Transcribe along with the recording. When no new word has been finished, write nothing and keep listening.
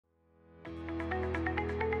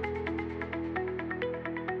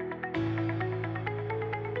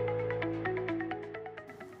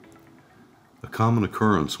common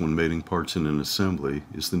occurrence when mating parts in an assembly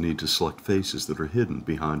is the need to select faces that are hidden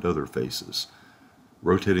behind other faces.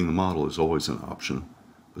 Rotating the model is always an option,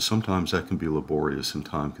 but sometimes that can be laborious and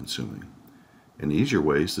time-consuming. An easier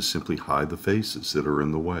way is to simply hide the faces that are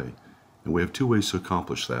in the way, and we have two ways to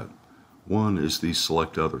accomplish that. One is the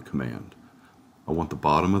Select Other command. I want the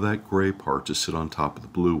bottom of that gray part to sit on top of the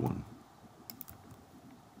blue one.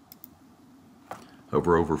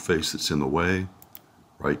 Hover over a face that's in the way,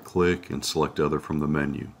 right-click and select Other from the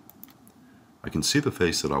menu. I can see the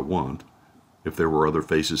face that I want. If there were other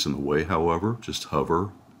faces in the way, however, just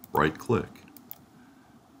hover, right-click.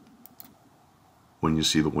 When you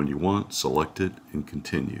see the one you want, select it and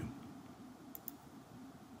continue.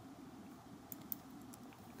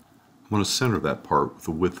 I'm going to center that part with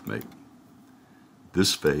a width mate.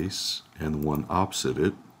 This face and the one opposite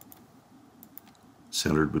it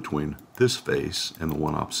centered between this face and the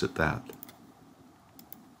one opposite that.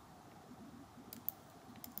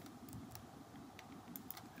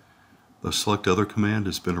 The Select Other command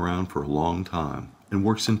has been around for a long time and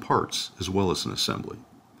works in parts as well as in assembly.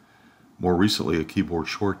 More recently, a keyboard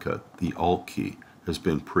shortcut, the Alt key, has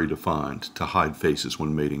been predefined to hide faces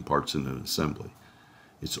when mating parts in an assembly.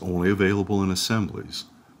 It's only available in assemblies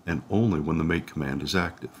and only when the mate command is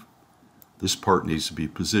active. This part needs to be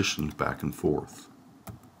positioned back and forth.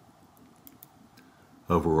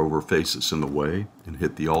 Hover over faces in the way and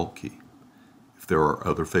hit the Alt key. If there are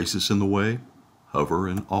other faces in the way, hover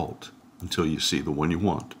and Alt until you see the one you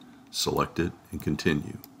want. Select it and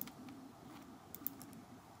continue.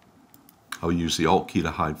 I'll use the Alt key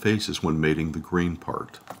to hide faces when mating the green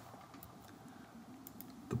part.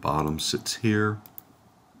 The bottom sits here.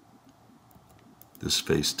 This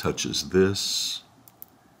face touches this,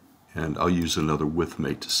 and I'll use another width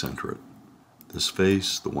mate to center it. This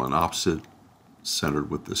face, the one opposite, centered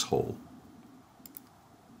with this hole.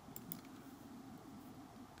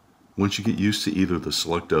 Once you get used to either the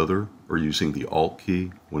Select Other or using the Alt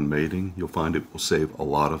key when mating, you'll find it will save a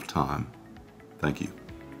lot of time. Thank you.